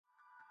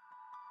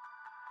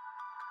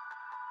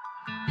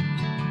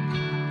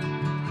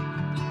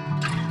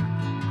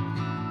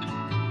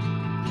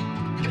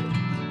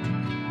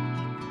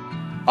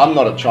I'm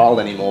not a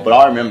child anymore, but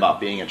I remember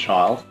being a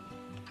child,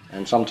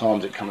 and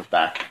sometimes it comes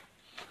back.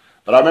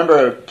 But I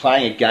remember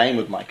playing a game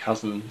with my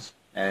cousins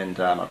and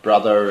my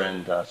brother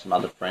and some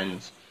other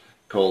friends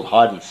called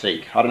hide and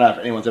seek. I don't know if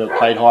anyone's ever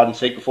played hide and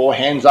seek before.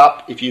 Hands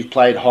up if you've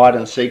played hide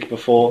and seek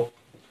before.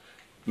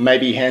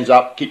 Maybe hands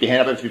up, keep your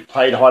hand up if you've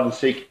played hide and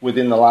seek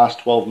within the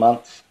last 12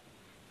 months.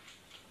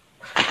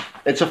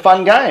 It's a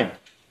fun game.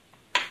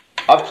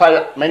 I've played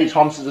it many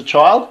times as a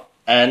child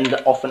and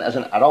often as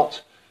an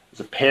adult,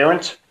 as a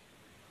parent.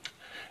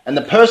 And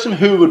the person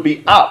who would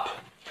be up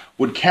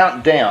would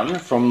count down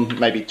from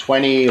maybe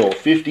 20 or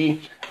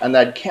 50, and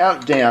they'd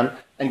count down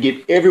and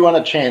give everyone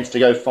a chance to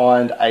go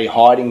find a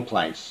hiding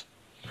place,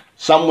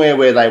 somewhere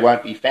where they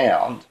won't be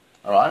found,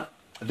 all right?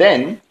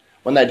 Then,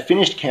 when they'd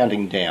finished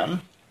counting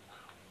down,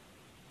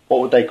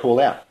 what would they call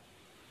out?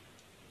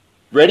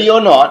 Ready or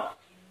not,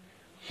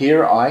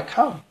 here I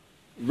come.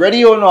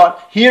 Ready or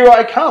not, here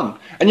I come.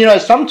 And you know,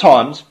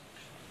 sometimes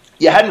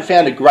you hadn't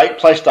found a great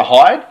place to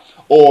hide,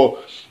 or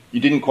you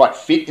didn't quite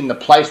fit in the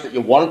place that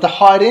you wanted to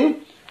hide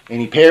in.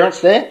 Any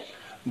parents there?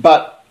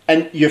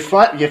 And you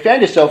found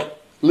yourself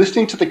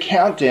listening to the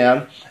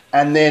countdown,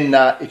 and then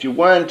if you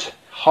weren't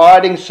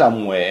hiding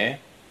somewhere,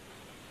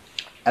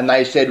 and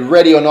they said,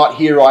 ready or not,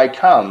 here I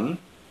come,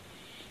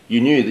 you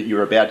knew that you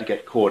were about to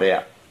get caught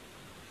out.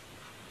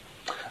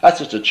 That's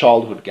just a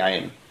childhood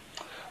game.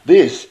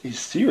 This is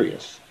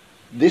serious.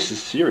 This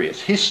is serious.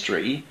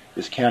 History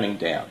is counting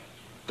down.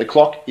 The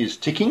clock is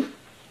ticking,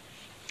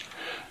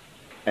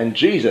 and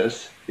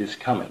Jesus is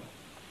coming.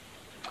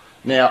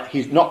 Now,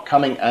 he's not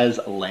coming as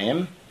a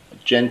lamb, a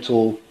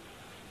gentle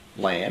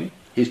lamb.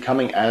 He's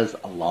coming as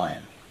a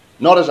lion.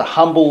 Not as a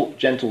humble,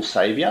 gentle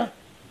saviour,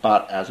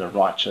 but as a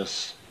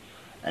righteous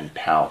and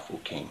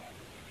powerful king.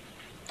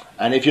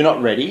 And if you're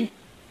not ready,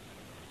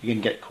 you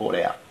can get caught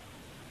out.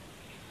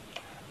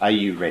 Are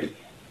you ready?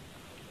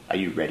 Are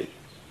you ready?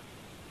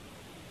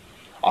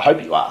 I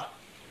hope you are.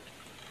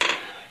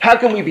 How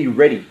can we be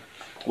ready?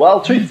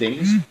 Well, two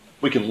things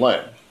we can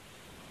learn.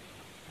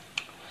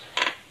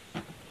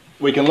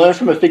 We can learn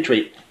from a fig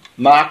tree.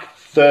 Mark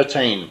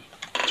 13,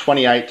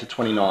 28 to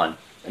 29.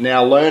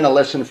 Now learn a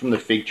lesson from the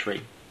fig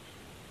tree.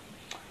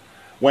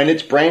 When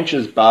its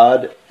branches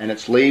bud and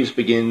its leaves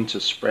begin to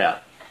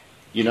sprout,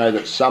 you know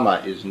that summer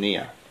is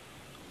near.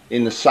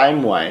 In the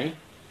same way,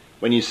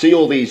 when you see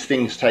all these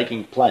things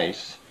taking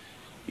place,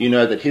 you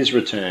know that his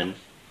return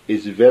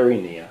is very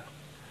near,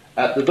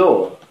 at the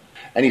door.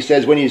 And he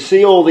says, when you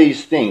see all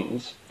these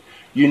things,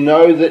 you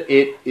know that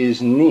it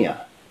is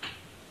near.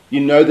 You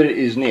know that it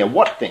is near.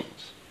 What things?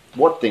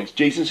 What things?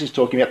 Jesus is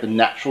talking about the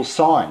natural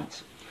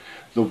signs.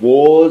 The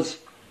wars,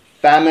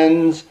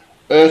 famines,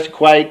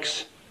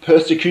 earthquakes,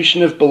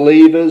 persecution of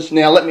believers.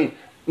 Now let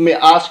me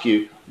ask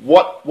you,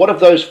 what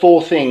of those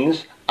four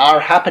things are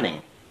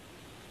happening?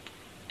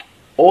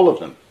 All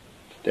of them.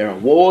 There are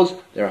wars,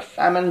 there are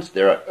famines,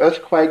 there are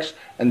earthquakes,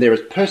 and there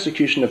is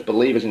persecution of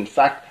believers, in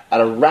fact,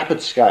 at a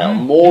rapid scale,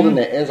 more than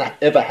there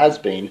ever has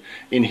been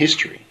in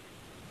history.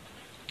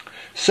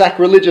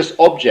 Sacrilegious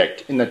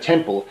object in the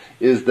temple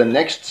is the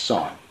next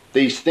sign.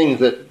 These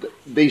things are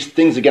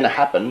going to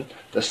happen.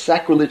 The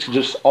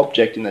sacrilegious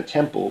object in the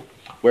temple,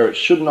 where it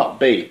should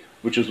not be,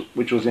 which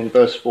was in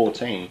verse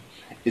 14,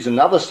 is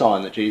another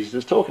sign that Jesus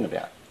is talking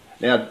about.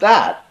 Now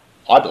that,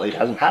 I believe,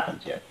 hasn't happened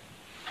yet.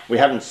 We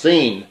haven't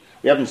seen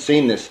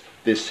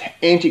this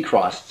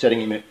Antichrist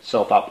setting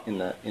himself up in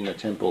the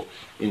temple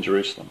in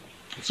Jerusalem.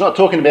 It's not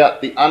talking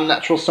about the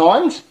unnatural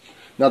signs.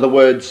 In other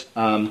words,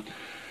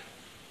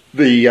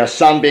 the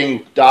sun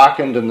being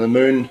darkened and the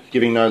moon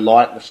giving no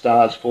light and the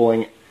stars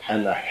falling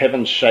and the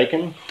heavens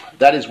shaken.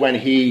 That is when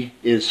he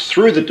is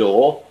through the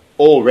door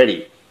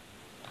already.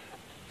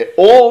 It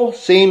all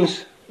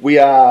seems we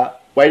are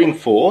waiting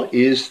for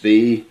is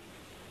the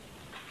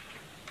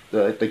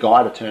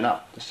guy to turn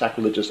up, the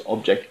sacrilegious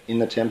object in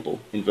the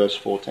temple in verse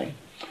 14.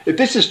 If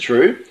this is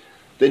true,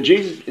 then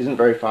Jesus isn't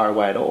very far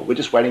away at all. We're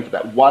just waiting for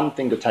that one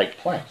thing to take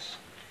place.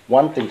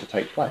 One thing to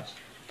take place.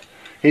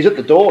 He's at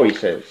the door, he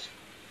says.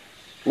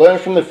 Learn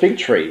from the fig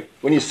tree.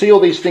 When you see all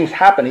these things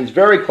happen, he's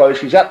very close,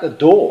 he's at the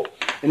door.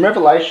 In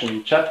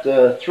Revelation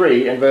chapter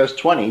 3 and verse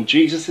 20,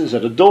 Jesus is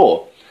at a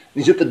door.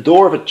 He's at the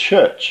door of a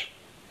church.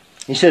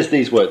 He says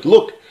these words,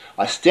 "Look,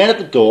 I stand at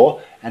the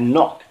door and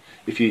knock.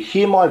 If you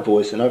hear my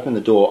voice and open the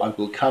door, I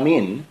will come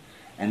in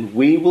and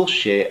we will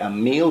share a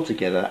meal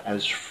together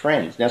as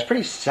friends." Now it's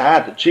pretty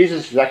sad that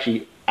Jesus is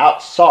actually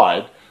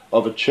outside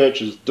of a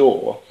church's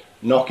door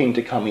knocking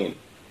to come in.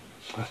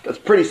 That's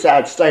a pretty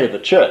sad state of the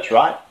church,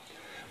 right?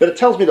 But it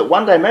tells me that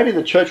one day maybe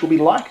the church will be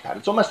like that.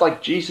 It's almost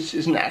like Jesus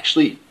isn't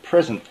actually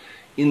present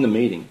in the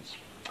meetings.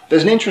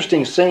 There's an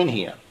interesting scene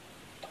here.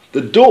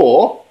 The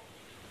door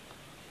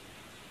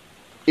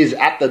is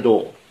at the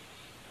door.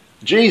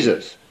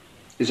 Jesus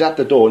is at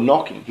the door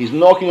knocking. He's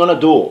knocking on a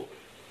door,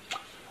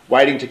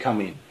 waiting to come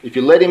in. If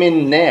you let him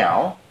in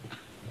now,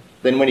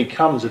 then when he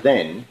comes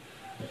then,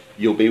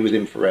 you'll be with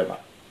him forever.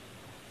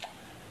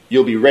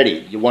 You'll be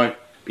ready. You won't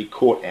be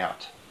caught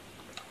out.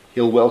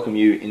 He'll welcome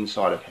you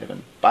inside of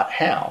heaven. But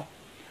how?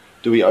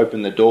 do we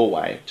open the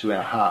doorway to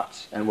our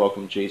hearts and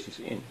welcome Jesus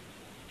in?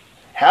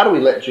 How do we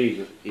let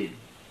Jesus in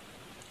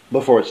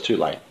before it's too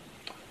late?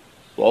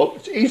 Well,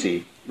 it's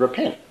easy.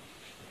 Repent.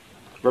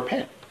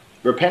 Repent.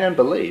 Repent and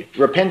believe.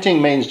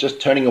 Repenting means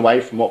just turning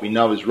away from what we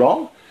know is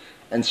wrong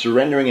and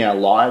surrendering our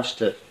lives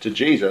to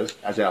Jesus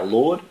as our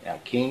Lord, our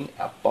King,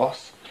 our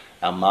boss,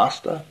 our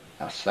master,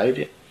 our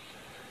Saviour.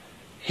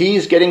 He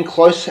is getting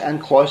closer and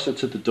closer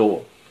to the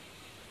door,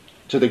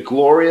 to the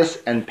glorious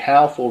and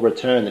powerful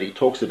return that he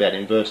talks about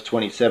in verse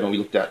 26 we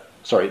looked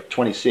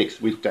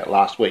at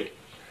last week.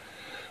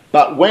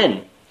 But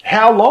when?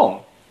 How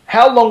long?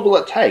 How long will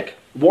it take?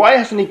 Why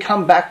hasn't he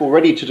come back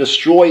already to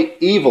destroy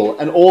evil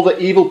and all the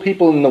evil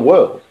people in the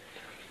world?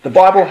 The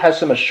Bible has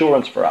some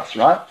assurance for us,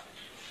 right?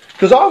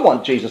 Because I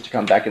want Jesus to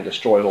come back and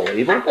destroy all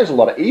evil. There's a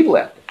lot of evil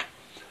out there.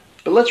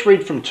 But let's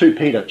read from 2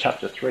 Peter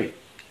chapter 3. It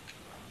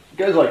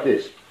goes like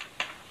this.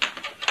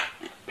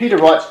 Peter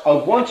writes, I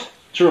want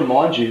to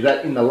remind you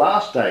that in the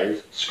last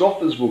days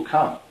scoffers will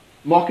come,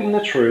 mocking the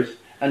truth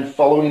and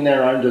following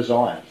their own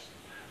desires.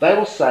 They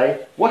will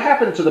say, what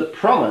happened to the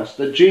promise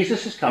that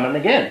Jesus is coming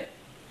again?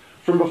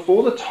 From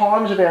before the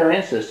times of our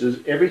ancestors,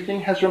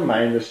 everything has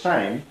remained the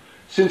same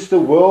since the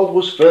world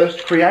was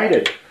first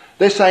created.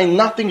 They're saying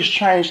nothing's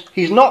changed.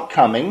 He's not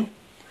coming.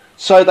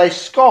 So they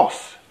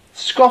scoff.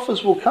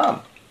 Scoffers will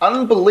come.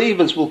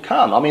 Unbelievers will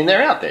come. I mean,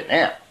 they're out there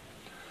now.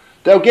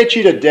 They'll get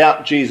you to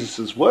doubt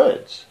Jesus'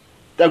 words.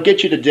 They'll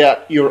get you to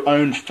doubt your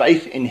own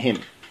faith in him.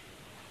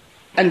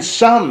 And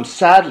some,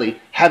 sadly,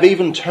 have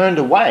even turned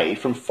away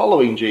from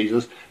following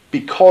Jesus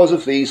because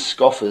of these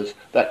scoffers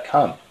that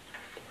come.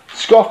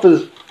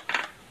 Scoffers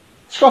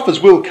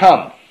will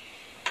come.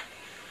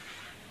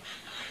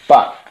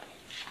 But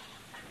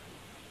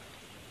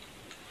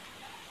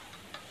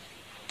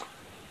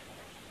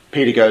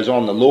Peter goes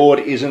on, the Lord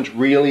isn't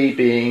really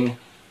being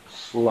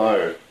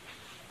slow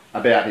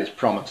about his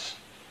promise,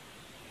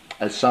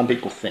 as some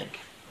people think.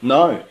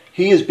 No,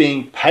 he is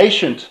being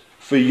patient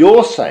for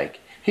your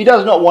sake. He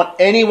does not want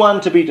anyone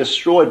to be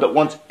destroyed, but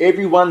wants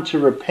everyone to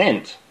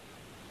repent.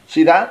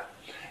 See that?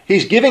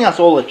 He's giving us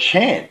all a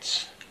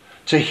chance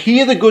to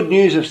hear the good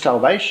news of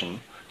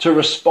salvation, to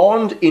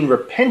respond in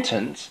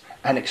repentance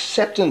and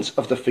acceptance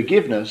of the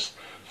forgiveness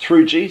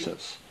through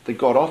Jesus that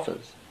God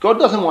offers. God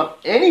doesn't want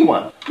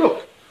anyone.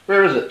 Look,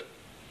 where is it?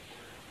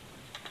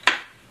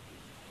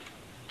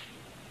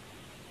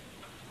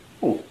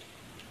 Oh,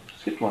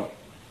 skipped one.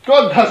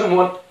 God doesn't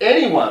want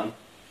anyone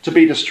to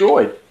be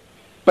destroyed,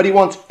 but he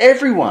wants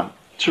everyone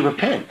to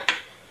repent.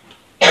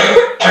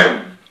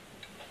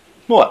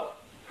 What?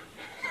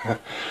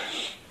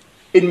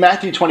 In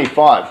Matthew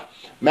 25,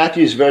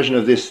 Matthew's version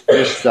of this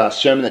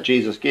sermon that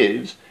Jesus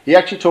gives, he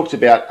actually talks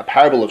about a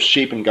parable of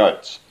sheep and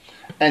goats.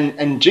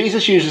 And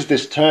Jesus uses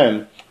this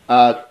term,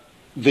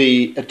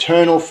 the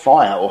eternal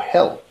fire or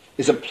hell,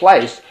 is a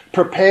place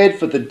prepared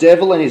for the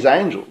devil and his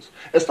angels.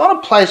 It's not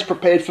a place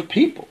prepared for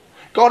people.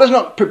 God has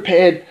not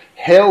prepared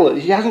hell.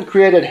 He hasn't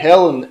created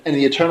hell and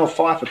the eternal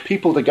fire for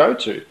people to go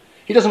to.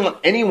 He doesn't want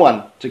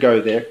anyone to go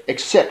there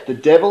except the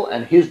devil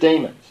and his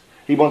demons.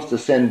 He wants to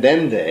send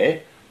them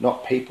there,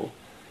 not people.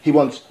 He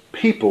wants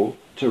people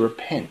to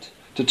repent,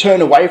 to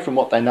turn away from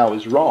what they know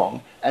is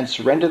wrong and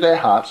surrender their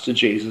hearts to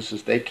Jesus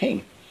as their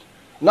King.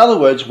 In other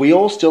words, we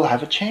all still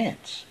have a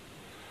chance.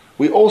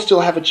 We all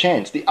still have a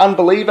chance. The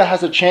unbeliever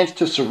has a chance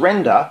to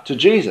surrender to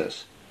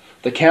Jesus.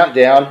 The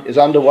countdown is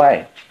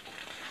underway,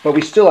 but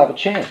we still have a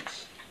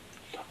chance.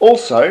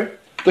 Also,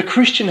 the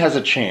Christian has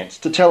a chance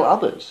to tell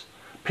others.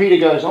 Peter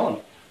goes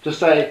on to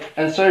say,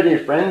 and so, dear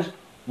friends,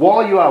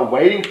 while you are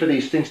waiting for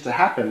these things to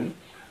happen,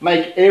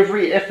 make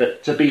every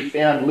effort to be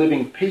found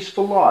living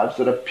peaceful lives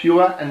that are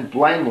pure and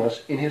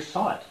blameless in his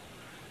sight.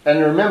 And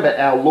remember,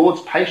 our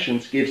Lord's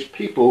patience gives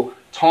people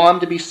time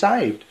to be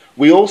saved.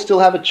 We all still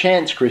have a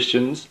chance,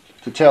 Christians,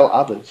 to tell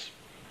others.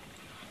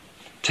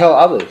 Tell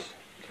others.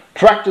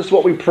 Practice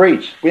what we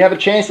preach. We have a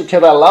chance to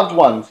tell our loved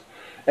ones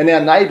and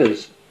our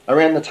neighbours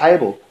around the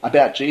table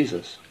about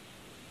Jesus.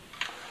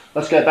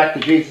 Let's go back to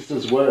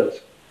Jesus' words.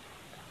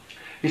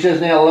 He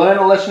says, now learn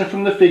a lesson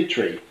from the fig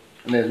tree.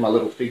 And there's my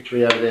little fig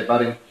tree over there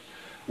budding.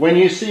 When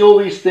you see all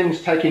these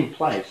things taking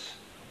place,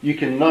 you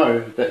can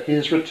know that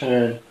his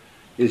return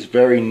is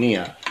very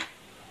near,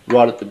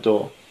 right at the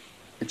door.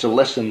 It's a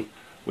lesson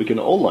we can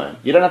all learn.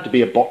 You don't have to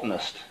be a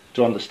botanist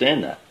to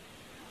understand that.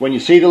 When you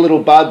see the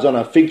little buds on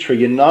a fig tree,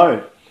 you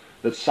know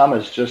that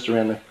summer's just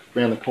around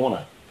the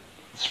corner.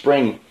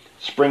 Spring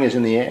is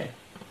in the air.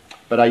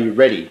 But are you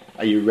ready?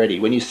 Are you ready?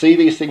 When you see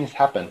these things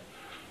happen,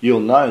 you'll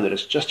know that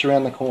it's just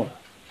around the corner.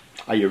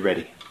 Are you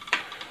ready?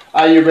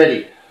 Are you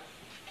ready?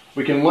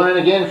 We can learn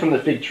again from the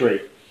fig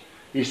tree.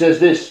 He says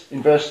this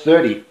in verse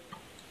 30.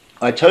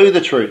 I tell you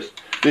the truth,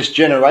 this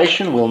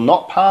generation will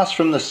not pass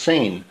from the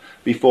scene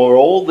before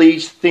all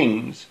these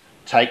things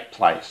take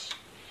place.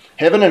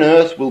 Heaven and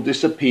earth will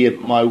disappear,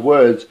 but my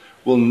words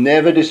will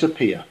never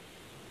disappear.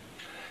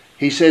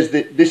 He says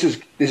that this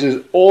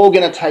is all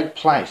going to take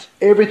place.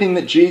 Everything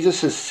that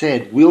Jesus has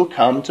said will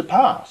come to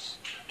pass.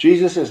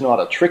 Jesus is not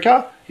a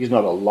tricker. He's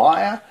not a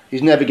liar.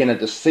 He's never going to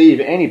deceive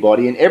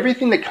anybody. And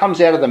everything that comes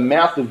out of the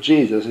mouth of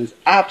Jesus is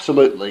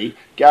absolutely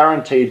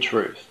guaranteed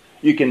truth.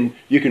 You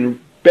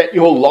can bet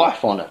your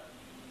life on it.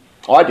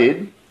 I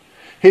did.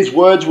 His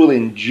words will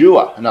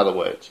endure, in other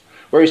words.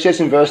 Where he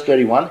says in verse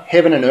 31,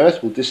 heaven and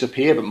earth will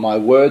disappear, but my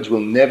words will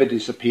never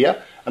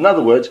disappear. In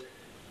other words,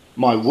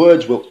 my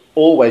words will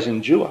always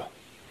endure.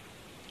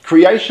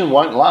 Creation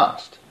won't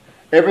last.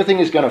 Everything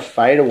is going to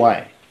fade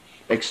away,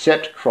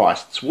 except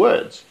Christ's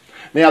words.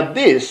 Now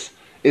this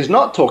is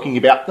not talking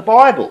about the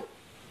Bible,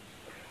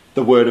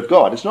 the Word of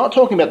God. It's not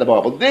talking about the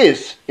Bible.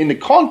 This, in the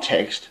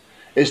context,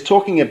 is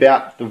talking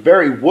about the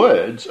very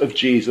words of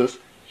Jesus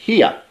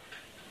here.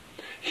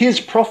 His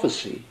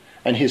prophecy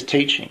and his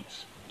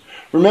teachings.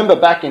 Remember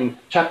back in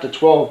chapter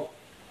 12,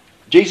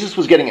 Jesus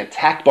was getting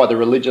attacked by the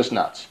religious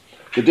nuts,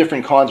 the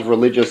different kinds of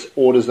religious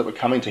orders that were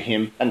coming to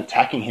him and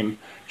attacking him,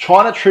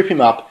 trying to trip him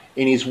up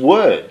in his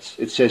words,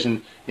 it says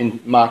in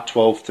Mark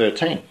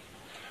 12:13.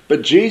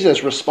 But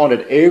Jesus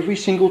responded every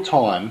single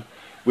time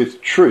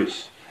with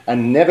truth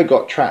and never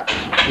got trapped.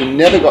 He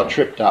never got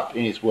tripped up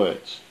in his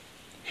words.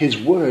 His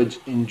words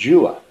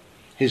endure.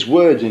 His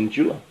words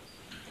endure.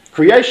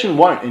 Creation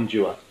won't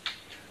endure,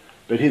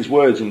 but his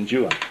words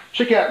endure.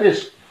 Check out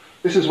this.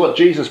 This is what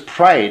Jesus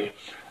prayed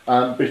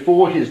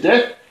before his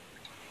death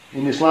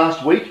in this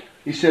last week.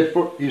 He said,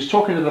 he was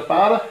talking to the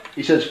Father.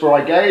 He says, for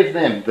I gave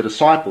them, the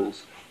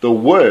disciples, the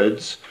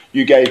words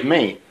you gave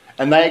me,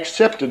 and they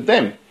accepted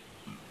them.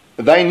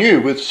 They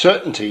knew with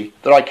certainty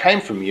that I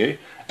came from you,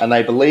 and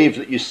they believed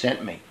that you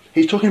sent me.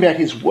 He's talking about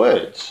his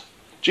words.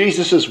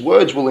 Jesus'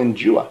 words will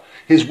endure.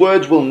 His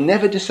words will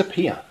never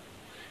disappear.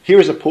 Here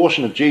is a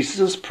portion of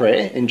Jesus'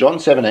 prayer in John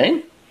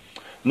 17.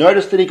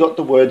 Notice that he got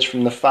the words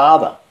from the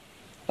Father.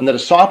 And the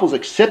disciples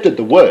accepted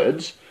the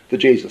words that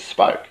Jesus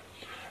spoke.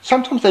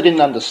 Sometimes they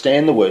didn't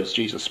understand the words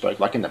Jesus spoke,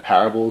 like in the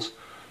parables.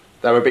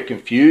 They were a bit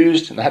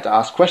confused and they had to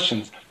ask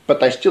questions, but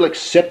they still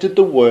accepted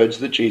the words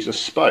that Jesus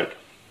spoke.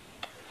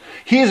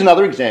 Here's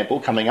another example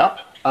coming up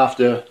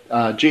after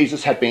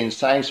Jesus had been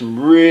saying some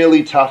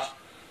really tough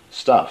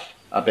stuff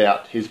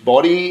about his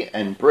body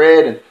and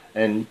bread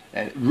and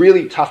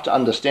really tough to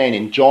understand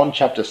in John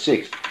chapter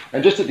 6.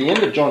 And just at the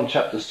end of John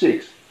chapter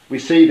 6, we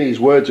see these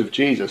words of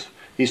Jesus.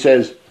 He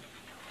says,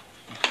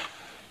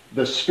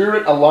 the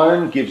Spirit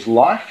alone gives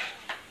life.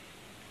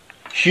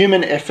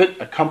 Human effort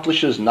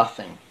accomplishes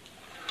nothing.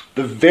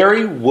 The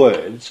very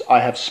words I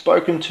have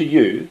spoken to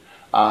you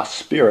are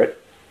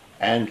spirit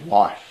and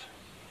life.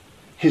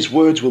 His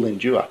words will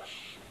endure.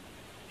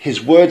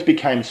 His words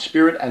became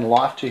spirit and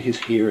life to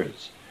his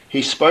hearers.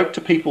 He spoke to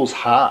people's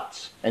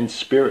hearts and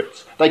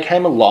spirits. They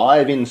came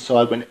alive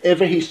inside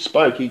whenever he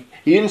spoke. He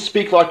didn't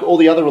speak like all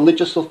the other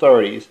religious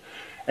authorities,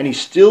 and he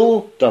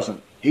still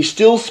doesn't. He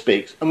still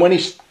speaks, and when he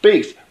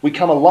speaks, we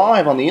come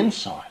alive on the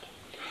inside.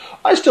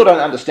 I still don't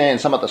understand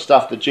some of the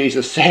stuff that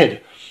Jesus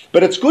said,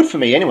 but it's good for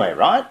me anyway,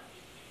 right?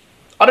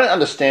 I don't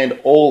understand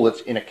all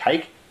that's in a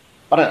cake.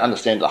 I don't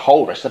understand the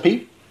whole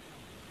recipe,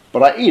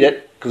 but I eat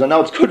it because I know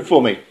it's good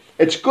for me.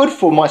 It's good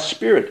for my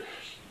spirit.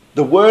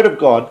 The Word of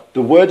God,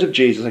 the words of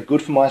Jesus are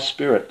good for my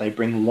spirit. They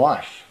bring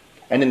life.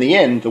 And in the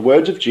end, the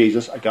words of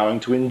Jesus are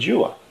going to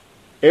endure.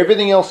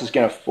 Everything else is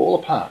going to fall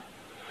apart.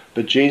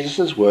 But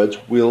Jesus' words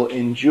will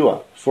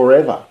endure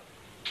forever.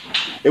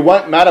 It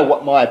won't matter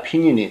what my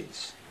opinion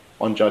is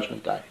on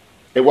Judgment Day.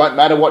 It won't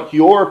matter what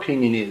your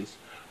opinion is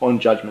on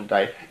Judgment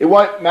Day. It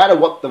won't matter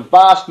what the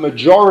vast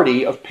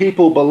majority of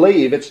people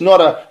believe. It's not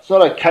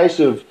a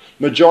case of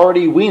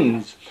majority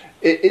wins.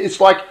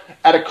 It's like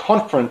at a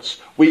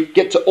conference, we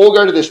get to all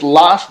go to this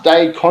last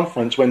day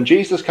conference when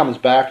Jesus comes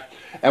back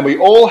and we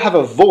all have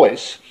a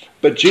voice,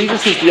 but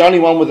Jesus is the only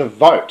one with a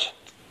vote.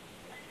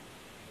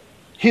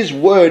 His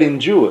word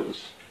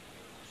endures.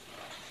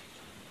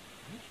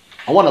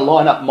 I want to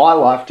line up my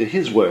life to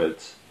his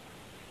words.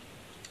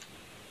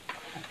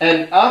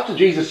 And after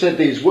Jesus said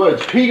these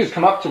words, Peter's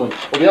come up to him,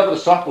 or the other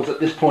disciples at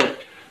this point.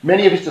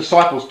 Many of his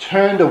disciples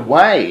turned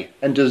away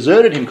and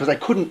deserted him because they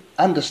couldn't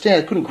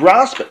understand, they couldn't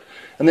grasp it.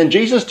 And then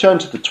Jesus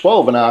turned to the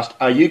 12 and asked,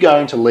 are you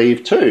going to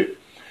leave too?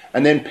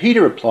 And then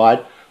Peter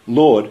replied,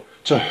 Lord,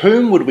 to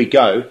whom would we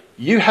go?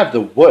 You have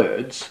the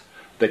words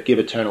that give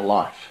eternal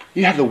life.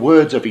 You have the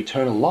words of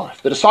eternal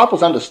life. The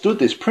disciples understood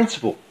this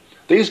principle.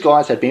 These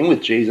guys had been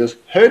with Jesus,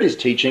 heard his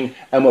teaching,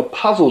 and were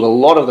puzzled a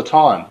lot of the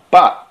time.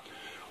 But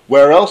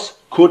where else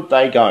could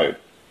they go?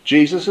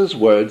 Jesus'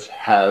 words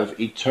have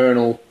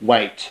eternal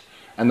weight,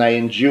 and they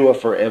endure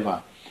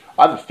forever.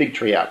 I have a fig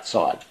tree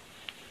outside.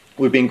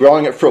 We've been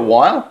growing it for a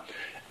while,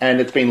 and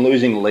it's been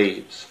losing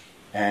leaves.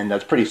 And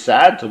it's pretty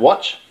sad to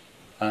watch.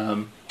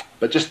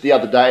 But just the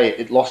other day,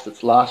 it lost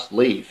its last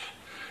leaf.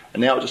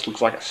 And now it just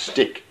looks like a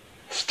stick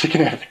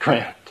sticking out of the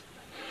ground.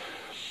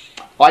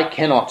 I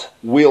cannot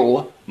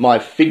will my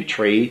fig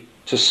tree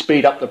to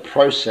speed up the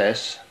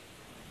process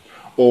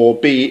or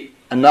be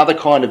another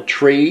kind of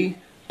tree,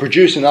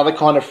 produce another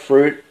kind of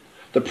fruit.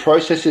 The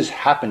process is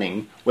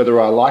happening whether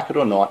I like it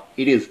or not.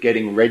 It is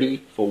getting ready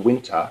for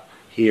winter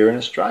here in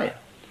Australia.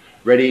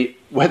 Ready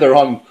whether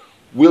I'm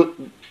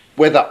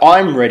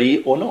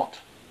ready or not.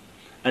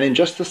 And in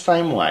just the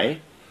same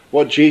way,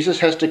 what Jesus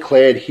has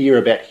declared here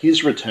about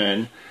his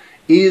return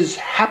is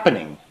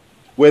happening,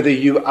 whether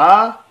you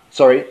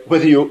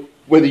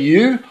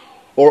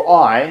or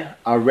I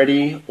are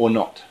ready or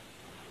not,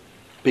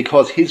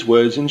 because his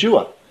words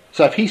endure.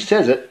 So if he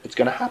says it, it's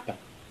going to happen.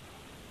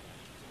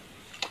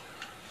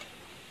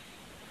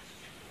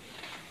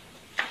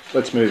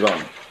 Let's move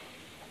on.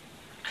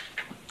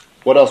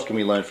 What else can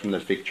we learn from the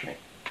fig tree?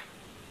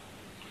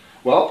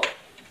 Well,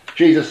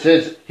 Jesus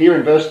says here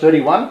in verse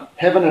 31,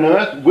 heaven and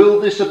earth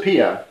will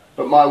disappear,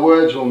 but my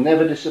words will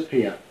never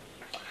disappear.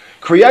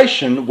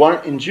 Creation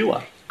won't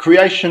endure.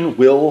 Creation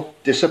will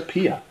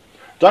disappear.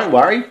 Don't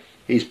worry,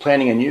 he's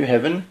planning a new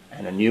heaven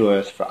and a new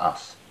earth for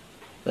us.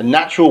 The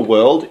natural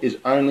world is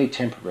only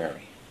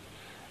temporary,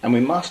 and we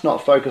must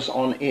not focus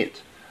on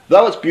it.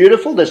 Though it's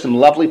beautiful, there's some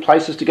lovely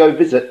places to go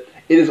visit,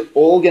 it is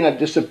all going to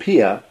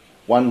disappear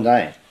one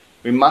day.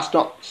 We must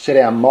not set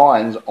our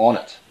minds on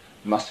it.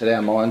 We must set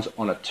our minds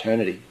on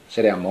eternity.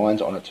 Set our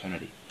minds on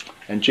eternity.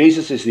 And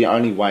Jesus is the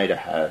only way to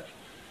have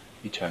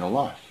eternal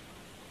life.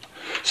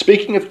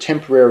 Speaking of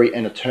temporary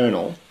and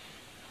eternal,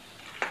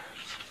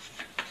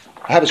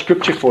 I have a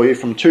scripture for you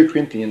from 2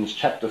 Corinthians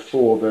chapter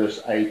 4,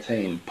 verse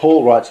 18.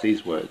 Paul writes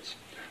these words,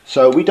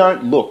 "So we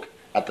don't look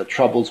at the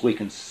troubles we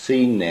can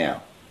see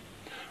now.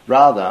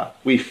 Rather,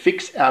 we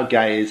fix our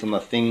gaze on the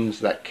things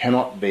that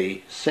cannot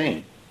be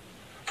seen.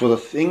 For the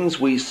things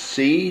we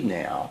see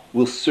now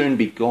will soon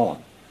be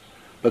gone,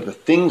 but the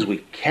things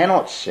we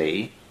cannot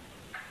see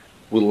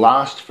will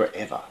last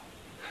forever."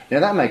 Now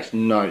that makes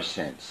no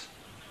sense,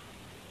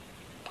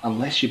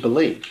 unless you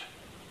believe.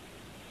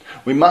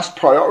 We must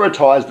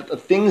prioritise the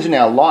things in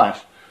our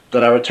life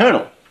that are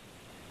eternal.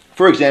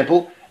 For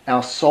example,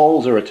 our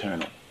souls are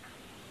eternal.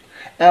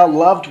 Our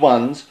loved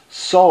ones'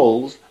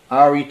 souls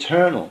are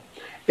eternal.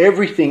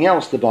 Everything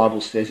else, the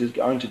Bible says, is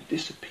going to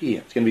disappear.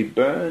 It's going to be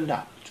burned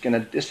up. It's going to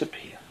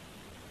disappear.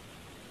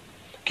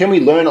 Can we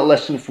learn a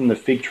lesson from the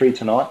fig tree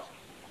tonight?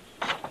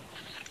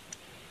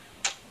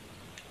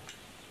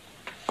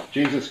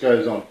 Jesus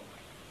goes on.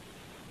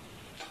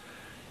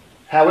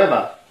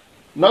 "However,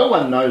 no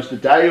one knows the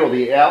day or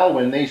the hour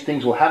when these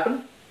things will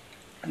happen,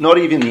 not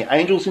even the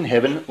angels in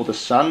heaven or the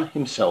Son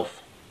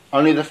himself.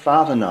 Only the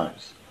Father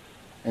knows.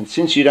 And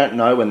since you don't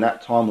know when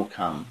that time will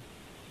come,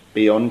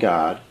 be on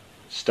guard,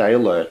 stay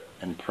alert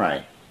and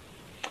pray."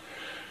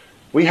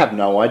 We have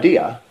no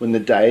idea when the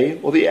day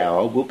or the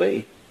hour will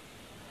be.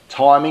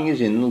 Timing is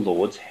in the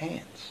Lord's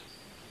hands.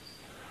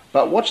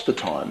 But watch the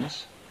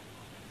times.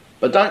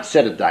 But don't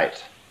set a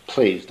date.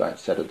 Please don't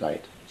set a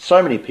date.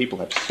 So many people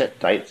have set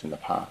dates in the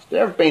past.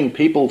 There have been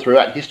people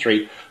throughout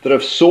history that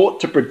have sought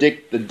to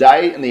predict the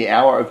day and the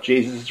hour of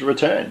Jesus'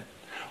 return.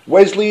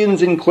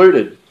 Wesleyans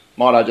included,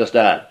 might I just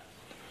add.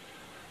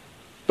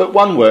 But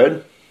one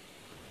word,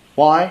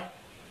 why?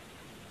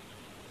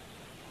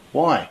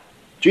 Why?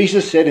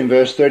 Jesus said in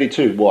verse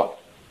 32, what?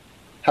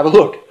 Have a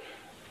look.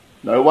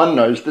 No one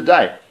knows the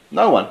day.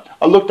 No one.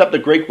 I looked up the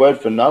Greek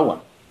word for no one.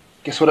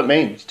 Guess what it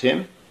means,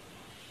 Tim?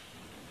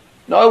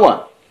 No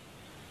one.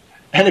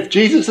 And if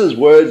Jesus'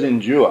 words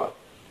endure,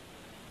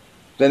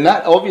 then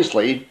that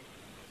obviously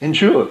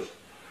endures.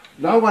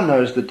 No one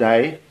knows the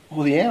day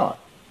or the hour.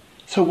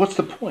 So what's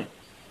the point?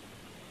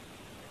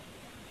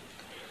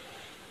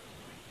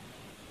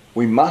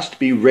 We must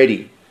be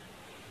ready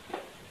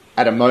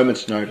at a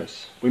moment's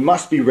notice. We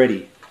must be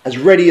ready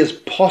as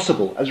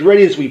possible, as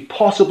ready as we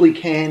possibly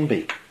can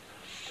be.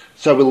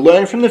 So we'll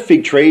learn from the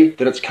fig tree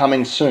that it's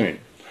coming soon.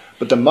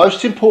 But the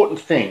most important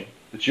thing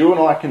that you and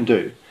I can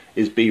do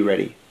is be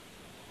ready.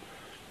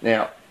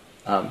 Now,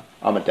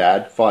 I'm a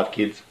dad, 5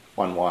 kids,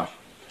 1 wife.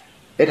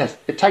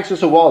 It takes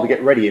us a while to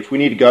get ready. If we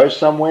need to go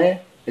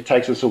somewhere, it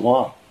takes us a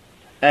while.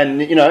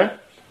 And, you know,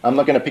 I'm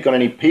not going to pick on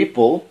any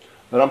people,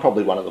 but I'm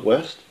probably one of the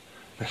worst.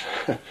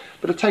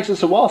 But it takes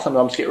us a while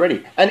sometimes to get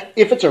ready. And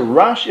if it's a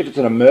rush, if it's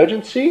an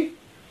emergency,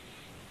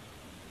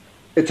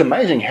 it's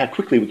amazing how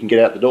quickly we can get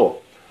out the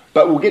door.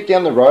 But we'll get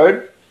down the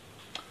road,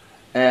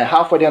 and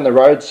halfway down the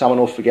road, someone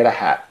will forget a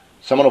hat.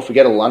 Someone will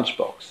forget a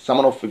lunchbox.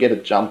 Someone will forget a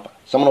jumper.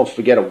 Someone will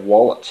forget a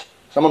wallet.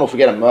 Someone will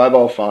forget a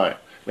mobile phone.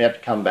 We have to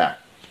come back.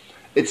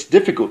 It's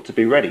difficult to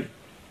be ready.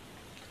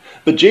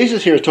 But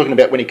Jesus here is talking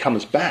about when he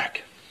comes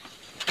back.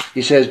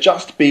 He says,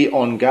 just be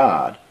on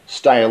guard,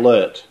 stay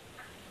alert,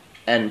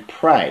 and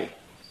pray.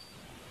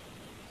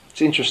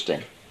 It's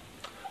interesting.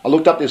 I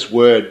looked up this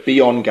word, be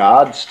on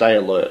guard, stay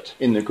alert,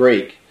 in the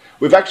Greek.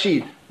 We've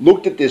actually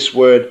looked at this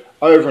word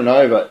over and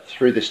over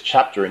through this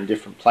chapter in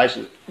different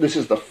places. This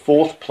is the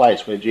 4th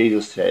place where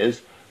Jesus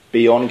says,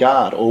 be on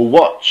guard, or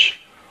watch,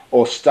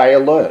 or stay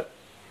alert.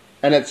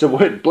 And it's a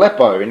word,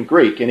 blepo, in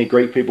Greek. Any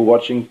Greek people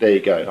watching? There you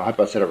go. I hope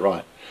I said it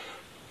right.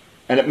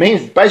 And it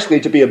means basically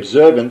to be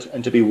observant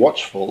and to be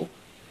watchful,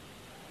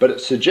 but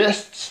it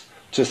suggests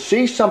to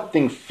see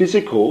something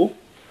physical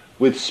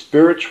with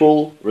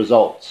spiritual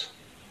results,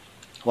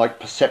 like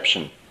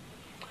perception.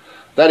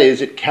 That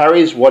is, it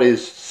carries what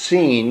is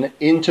seen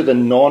into the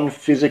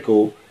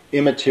non-physical,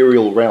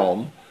 immaterial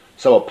realm,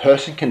 so a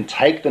person can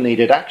take the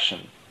needed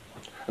action.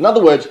 In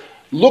other words,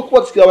 look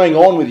what's going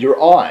on with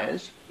your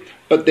eyes,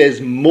 but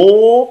there's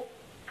more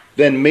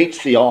then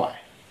meets the eye.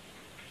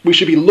 We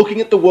should be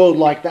looking at the world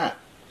like that,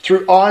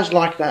 through eyes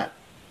like that.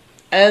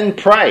 And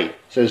pray,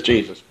 says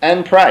Jesus,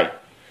 and pray.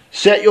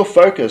 Set your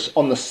focus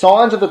on the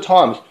signs of the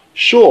times.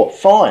 Sure,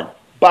 fine,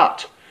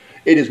 but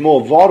it is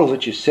more vital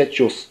that you set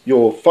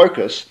your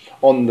focus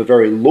on the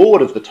very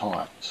Lord of the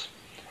times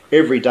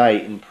every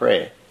day in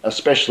prayer,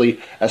 especially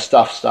as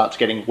stuff starts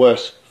getting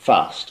worse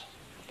fast.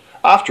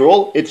 After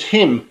all, it's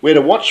him we're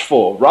to watch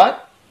for, right?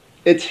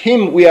 It's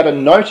him we are to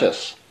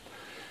notice.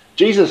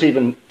 Jesus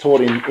even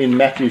taught in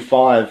Matthew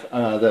 5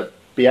 the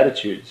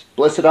Beatitudes.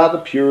 Blessed are the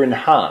pure in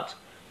heart,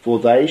 for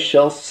they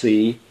shall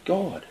see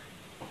God.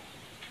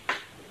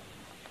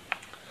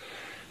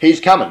 He's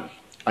coming.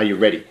 Are you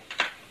ready?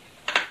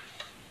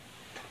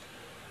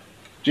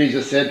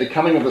 Jesus said the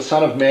coming of the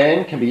Son of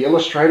Man can be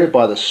illustrated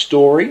by the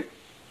story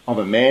of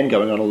a man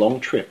going on a long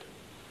trip.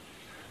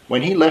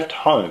 When he left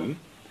home,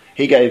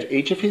 he gave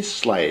each of his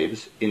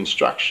slaves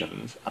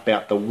instructions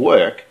about the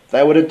work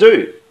they were to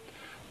do,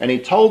 and he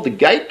told the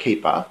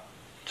gatekeeper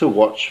to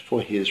watch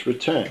for his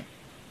return.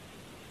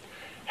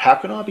 How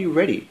can I be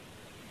ready?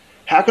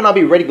 How can I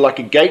be ready like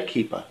a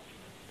gatekeeper?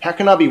 How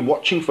can I be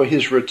watching for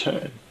his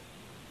return?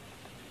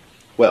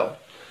 Well,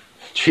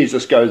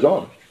 Jesus goes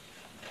on.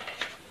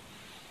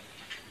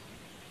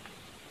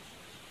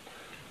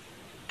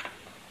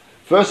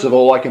 First of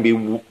all, I can be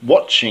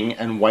watching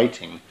and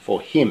waiting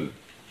for him,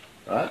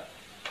 right?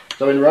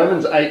 So in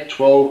Romans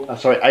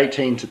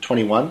 18 to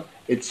 21,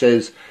 it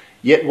says,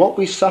 "Yet what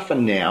we suffer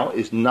now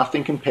is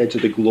nothing compared to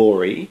the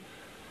glory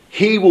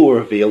he will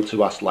reveal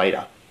to us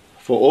later.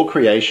 For all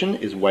creation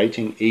is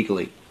waiting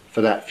eagerly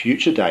for that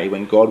future day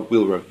when God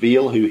will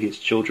reveal who his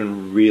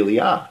children really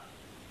are."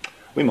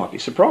 We might be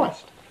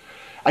surprised.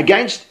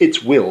 Against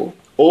its will,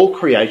 all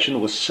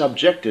creation was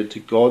subjected to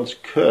God's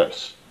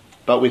curse.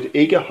 But with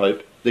eager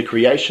hope, the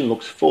creation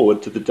looks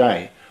forward to the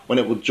day when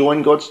it will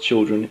join God's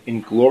children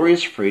in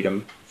glorious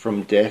freedom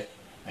from death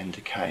and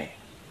decay.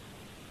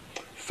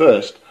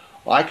 First,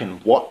 I can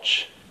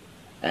watch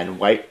and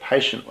wait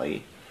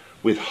patiently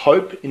with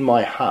hope in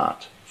my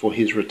heart for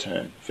his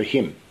return, for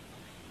him.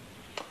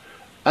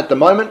 At the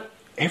moment,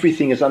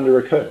 everything is under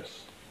a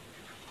curse.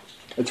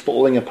 It's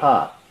falling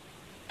apart.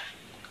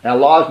 Our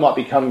lives might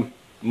become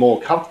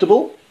more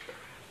comfortable,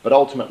 but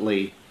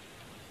ultimately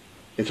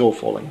it's all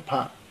falling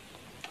apart.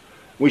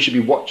 We should be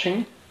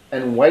watching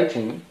and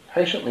waiting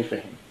patiently for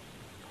him.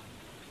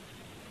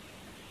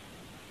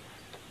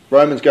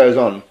 Romans goes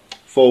on,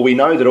 "For we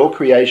know that all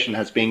creation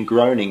has been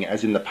groaning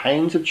as in the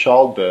pains of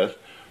childbirth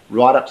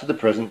right up to the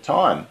present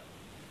time.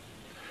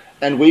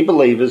 And we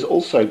believers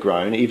also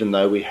groan, even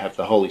though we have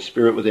the Holy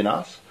Spirit within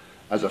us,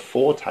 as a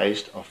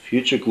foretaste of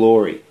future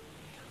glory.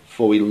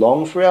 For we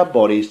long for our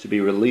bodies to be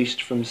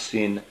released from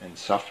sin and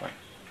suffering."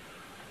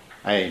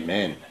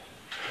 Amen.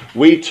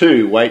 We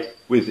too wait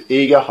with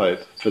eager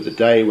hope for the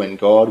day when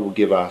God will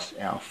give us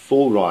our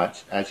full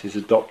rights as his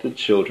adopted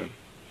children,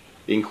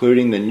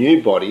 including the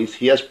new bodies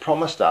he has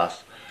promised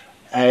us.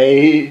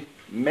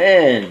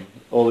 Amen.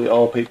 All the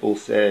old people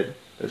said.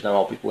 There's no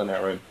old people in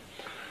our room.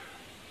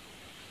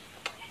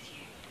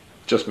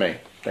 Just me.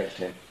 Thanks,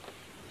 Tim.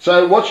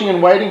 So watching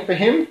and waiting for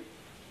him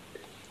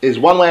is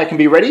one way I can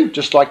be ready,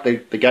 just like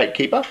the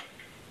gatekeeper,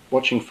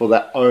 watching for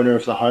that owner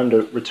of the home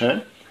to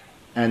return.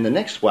 And the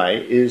next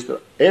way is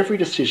that every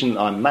decision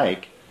I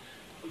make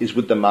is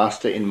with the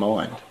master in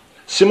mind.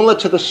 Similar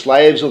to the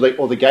slaves or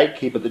the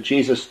gatekeeper that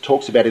Jesus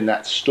talks about in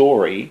that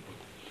story,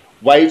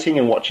 waiting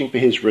and watching for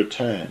his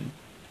return.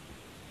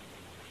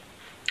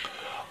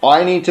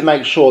 I need to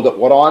make sure that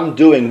what I'm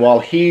doing while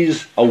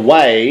he's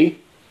away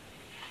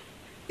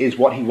is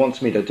what he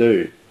wants me to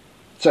do.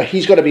 So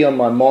he's got to be on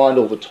my mind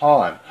all the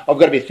time. I've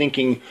got to be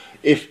thinking,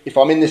 if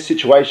I'm in this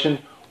situation,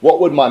 what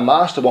would my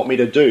master want me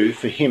to do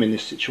for him in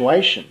this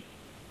situation?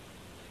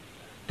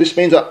 This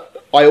means that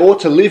I ought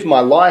to live my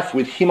life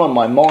with him on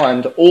my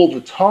mind all the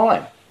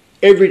time.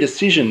 Every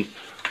decision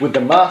with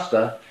the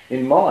master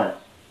in mind.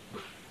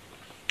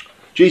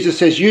 Jesus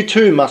says, "You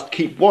too must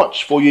keep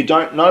watch, for you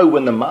don't know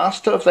when the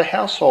master of the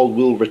household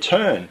will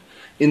return,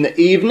 in the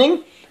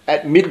evening,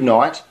 at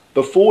midnight,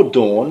 before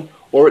dawn,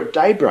 or at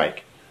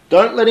daybreak.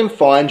 Don't let him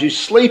find you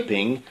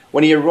sleeping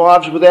when he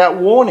arrives without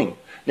warning."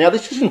 Now,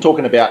 this isn't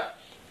talking about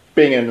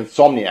being an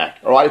insomniac,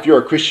 all right? If you're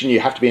a Christian, you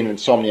have to be an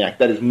insomniac.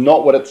 That is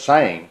not what it's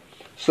saying.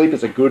 Sleep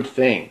is a good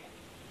thing.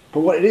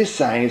 But what it is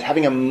saying is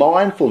having a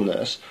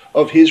mindfulness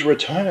of his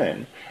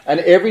return. And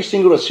every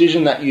single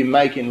decision that you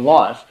make in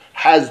life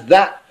has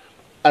that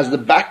as the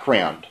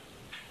background.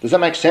 Does that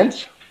make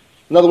sense?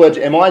 In other words,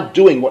 am I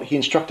doing what he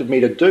instructed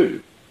me to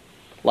do?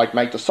 Like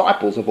make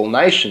disciples of all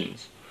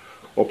nations,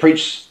 or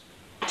preach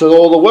to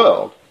all the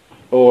world,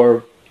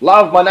 or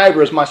love my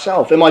neighbour as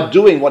myself. Am I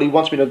doing what he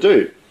wants me to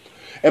do?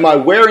 Am I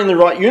wearing the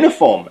right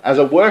uniform as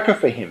a worker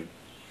for him?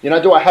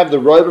 Do I have the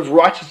robe of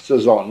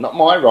righteousness on? Not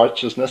my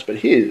righteousness, but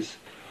his.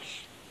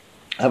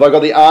 Have I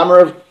got the armour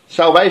of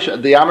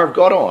salvation, the armour of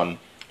God on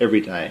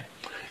every day?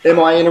 Am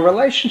I in a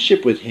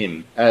relationship with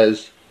him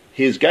as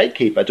his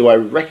gatekeeper? Do I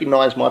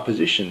recognise my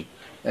position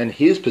and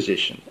his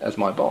position as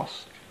my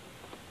boss?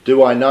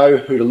 Do I know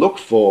who to look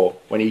for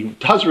when he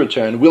does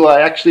return? Will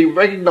I actually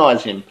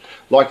recognize him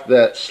like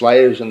the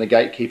slaves and the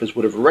gatekeepers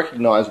would have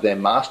recognized their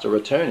master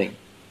returning?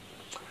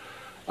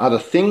 Are the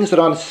things that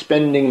I'm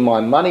spending my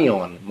money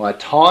on, my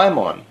time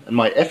on, and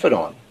my effort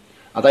on,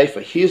 are they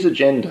for his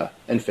agenda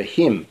and for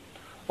him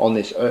on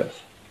this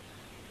earth?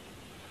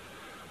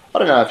 I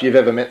don't know if you've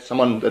ever met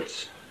someone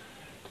that's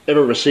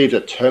ever received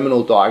a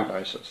terminal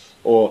diagnosis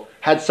or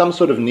had some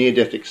sort of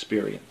near-death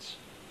experience.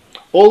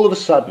 All of a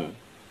sudden,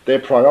 their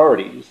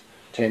priorities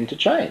tend to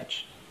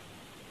change.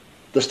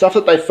 The stuff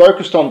that they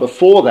focused on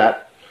before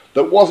that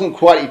wasn't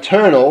quite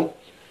eternal,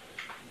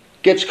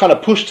 gets kind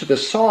of pushed to the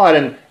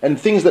side, and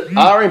things that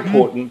are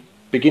important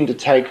begin to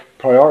take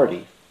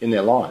priority in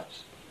their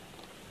lives.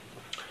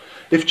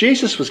 If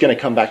Jesus was going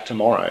to come back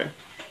tomorrow,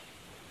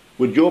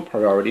 would your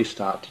priorities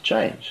start to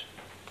change?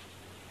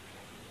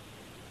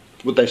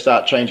 Would they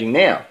start changing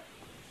now?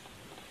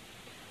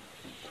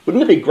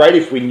 Wouldn't it be great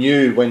if we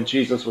knew when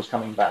Jesus was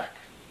coming back?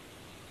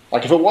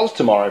 Like if it was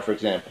tomorrow, for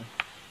example.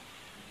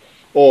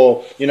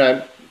 Or,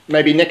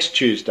 maybe next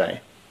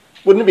Tuesday.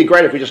 Wouldn't it be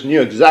great if we just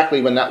knew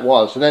exactly when that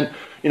was? And then,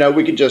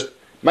 we could just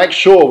make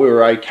sure we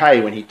were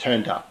okay when he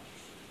turned up.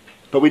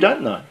 But we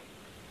don't know.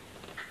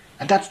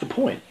 And that's the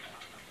point.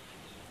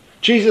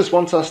 Jesus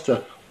wants us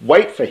to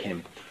wait for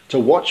him, to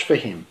watch for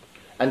him,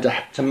 and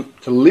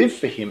to live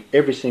for him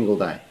every single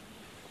day.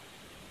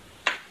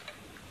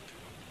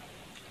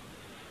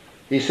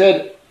 He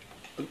said,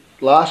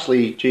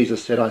 lastly,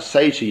 Jesus said, I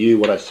say to you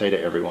what I say to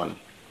everyone.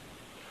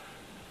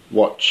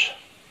 Watch.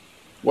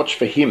 Watch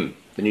for him,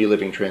 the New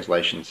Living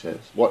Translation says.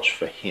 Watch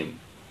for him.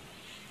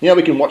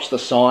 We can watch the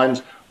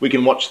signs. We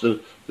can watch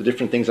the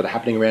different things that are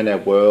happening around our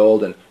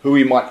world and who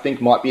we might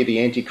think might be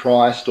the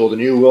Antichrist or the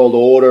New World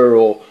Order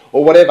or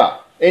whatever.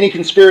 Any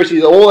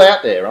conspiracies are all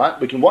out there, right?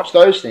 We can watch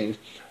those things.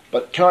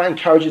 But can I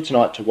encourage you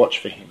tonight to watch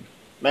for him?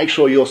 Make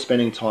sure you're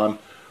spending time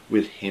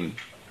with him.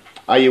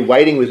 Are you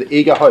waiting with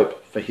eager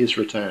hope for his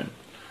return?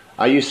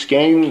 Are you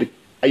scanning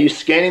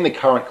the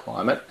current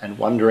climate and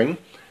wondering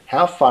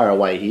how far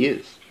away he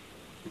is?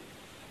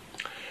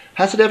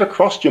 Has it ever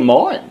crossed your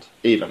mind,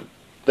 even,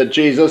 that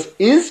Jesus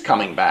is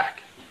coming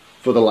back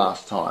for the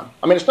last time?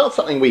 I mean, it's not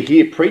something we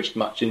hear preached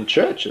much in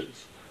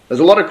churches. There's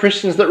a lot of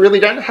Christians that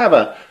really don't have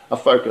a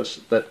focus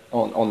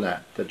on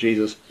that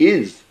Jesus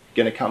is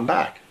going to come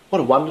back. What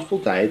a wonderful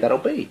day that'll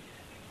be.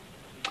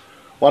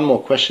 One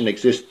more question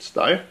exists,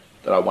 though,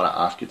 that I want to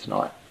ask you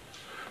tonight.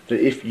 That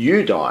if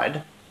you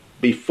died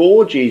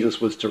before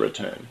Jesus was to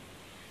return,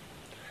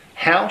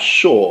 how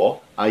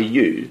sure are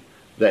you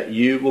that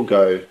you will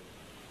go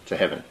to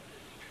heaven?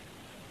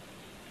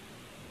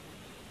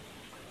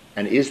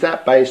 And is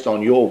that based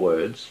on your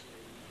words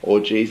or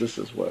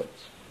Jesus'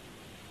 words?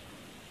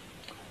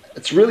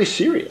 It's really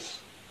serious.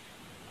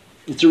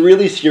 It's a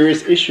really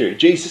serious issue.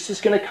 Jesus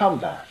is going to come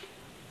back.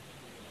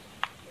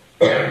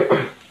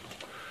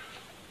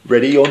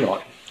 Ready or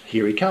not,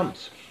 here he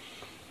comes.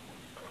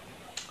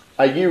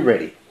 Are you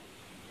ready?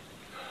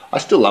 I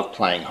still love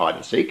playing hide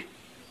and seek.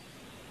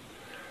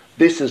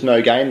 This is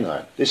no game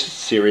though. This is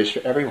serious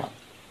for everyone.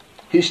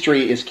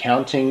 History is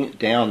counting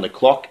down. The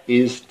clock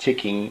is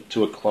ticking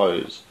to a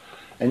close.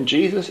 And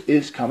Jesus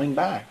is coming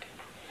back.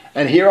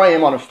 And here I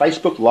am on a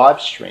Facebook live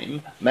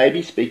stream,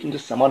 maybe speaking to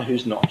someone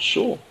who's not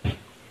sure.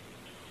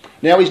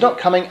 Now, he's not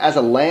coming as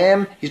a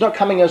lamb. He's not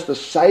coming as the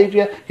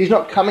Saviour. He's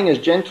not coming as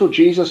gentle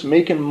Jesus,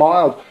 meek and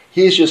mild.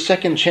 Here's your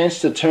second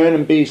chance to turn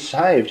and be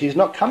saved. He's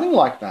not coming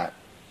like that.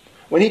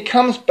 When he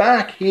comes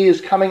back, he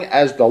is coming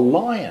as the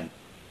Lion.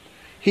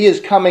 He is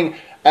coming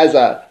as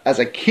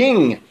a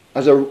king,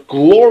 as a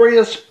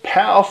glorious,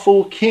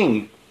 powerful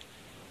king,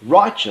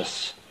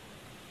 righteous,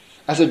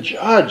 as a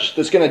judge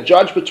that's going to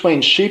judge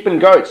between sheep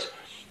and goats,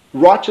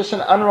 righteous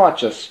and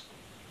unrighteous.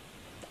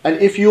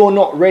 And if you're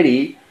not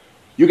ready,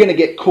 you're going to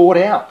get caught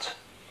out.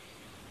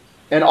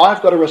 And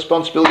I've got a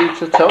responsibility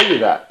to tell you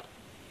that,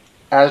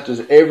 as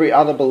does every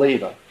other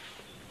believer.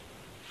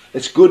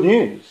 It's good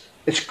news.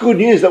 It's good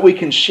news that we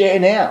can share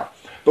now.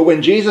 But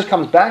when Jesus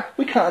comes back,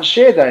 we can't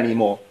share that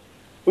anymore.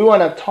 We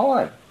won't have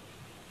time.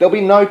 There'll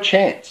be no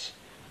chance.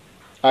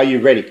 Are you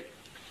ready?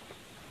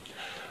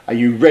 Are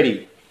you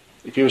ready?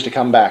 If he was to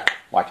come back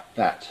like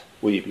that,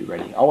 will you be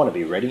ready? I want to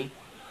be ready.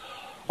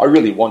 I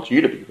really want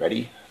you to be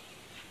ready.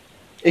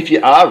 If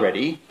you are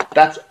ready,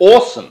 that's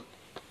awesome.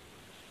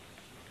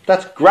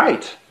 That's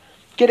great.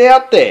 Get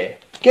out there.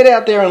 Get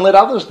out there and let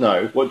others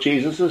know what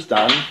Jesus has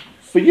done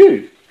for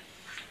you.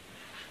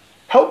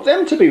 Help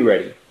them to be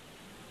ready.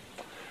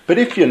 But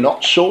if you're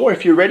not sure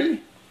if you're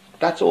ready,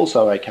 that's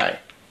also okay.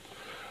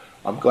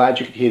 I'm glad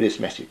you could hear this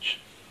message.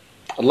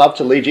 I'd love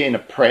to lead you in a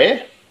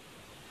prayer.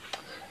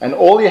 And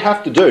all you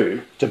have to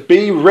do to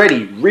be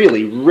ready,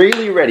 really,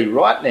 really ready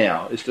right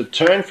now, is to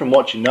turn from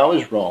what you know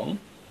is wrong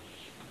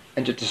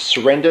and to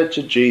surrender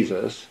to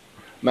Jesus,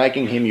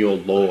 making him your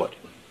Lord.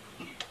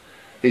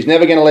 He's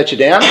never going to let you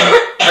down.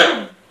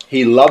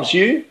 He loves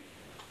you.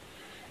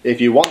 If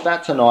you want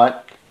that tonight,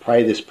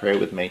 pray this prayer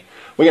with me.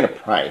 We're going to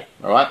pray,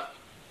 all right?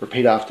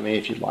 Repeat after me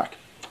if you'd like.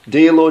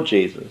 Dear Lord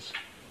Jesus,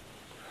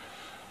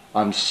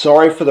 I'm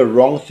sorry for the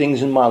wrong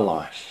things in my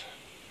life.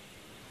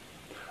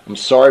 I'm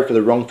sorry for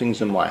the wrong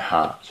things in my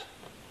heart.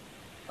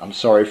 I'm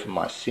sorry for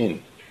my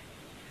sin.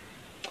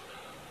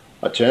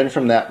 I turn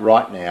from that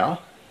right now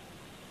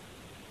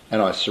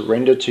and I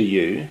surrender to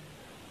you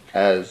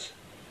as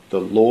the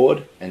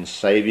Lord and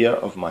Saviour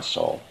of my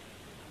soul.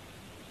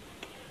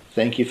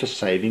 Thank you for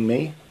saving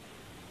me.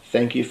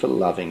 Thank you for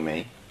loving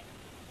me.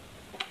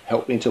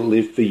 Help me to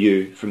live for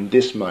you from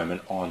this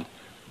moment on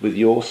with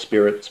your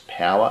Spirit's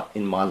power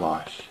in my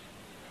life.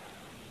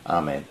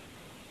 Amen.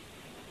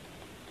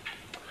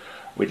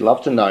 We'd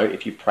love to know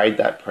if you prayed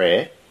that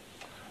prayer.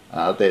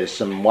 There's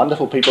some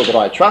wonderful people that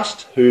I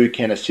trust who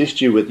can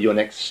assist you with your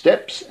next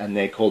steps, and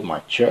they're called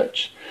My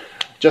Church.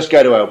 Just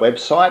go to our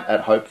website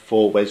at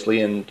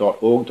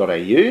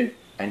hopeforwesleyan.org.au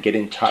and get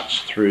in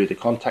touch through the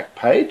contact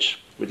page.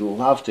 We'd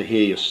love to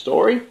hear your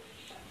story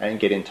and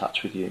get in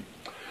touch with you.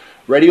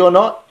 Ready or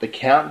not, the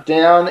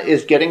countdown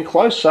is getting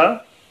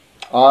closer.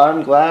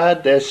 I'm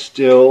glad there's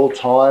still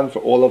time for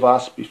all of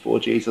us before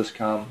Jesus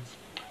comes.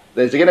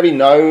 There's going to be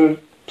no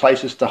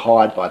places to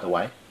hide, by the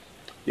way.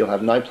 You'll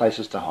have no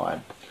places to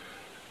hide.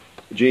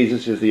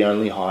 Jesus is the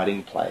only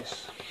hiding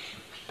place.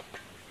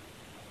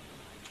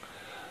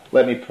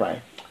 Let me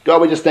pray.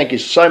 God, we just thank you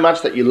so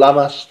much that you love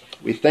us.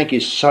 We thank you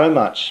so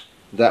much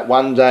that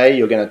one day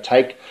you're going to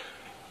take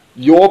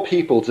your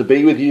people to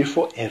be with you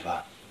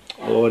forever.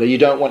 Lord, you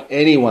don't want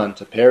anyone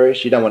to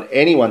perish. You don't want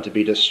anyone to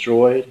be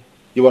destroyed.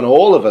 You want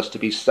all of us to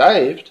be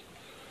saved.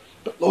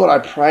 But Lord, I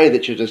pray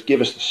that you just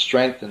give us the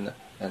strength and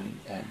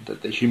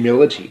the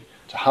humility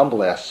to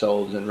humble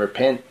ourselves and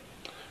repent.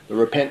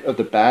 Repent of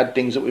the bad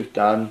things that we've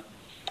done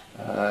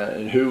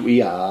and who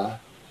we are,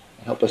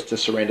 and help us to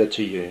surrender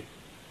to you.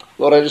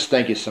 Lord, I just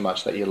thank you so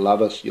much that you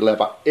love us. You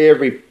love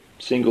every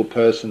single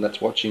person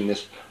that's watching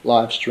this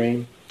live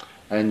stream,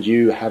 and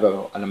you have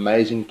an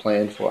amazing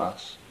plan for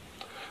us.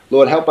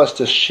 Lord, help us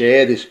to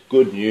share this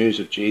good news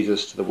of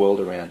Jesus to the world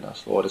around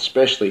us, Lord,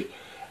 especially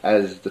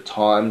as the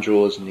time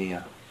draws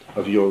near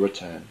of your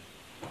return.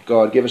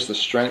 God, give us the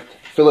strength.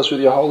 Fill us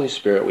with your Holy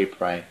Spirit, we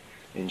pray.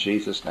 In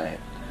Jesus' name,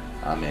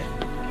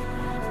 amen.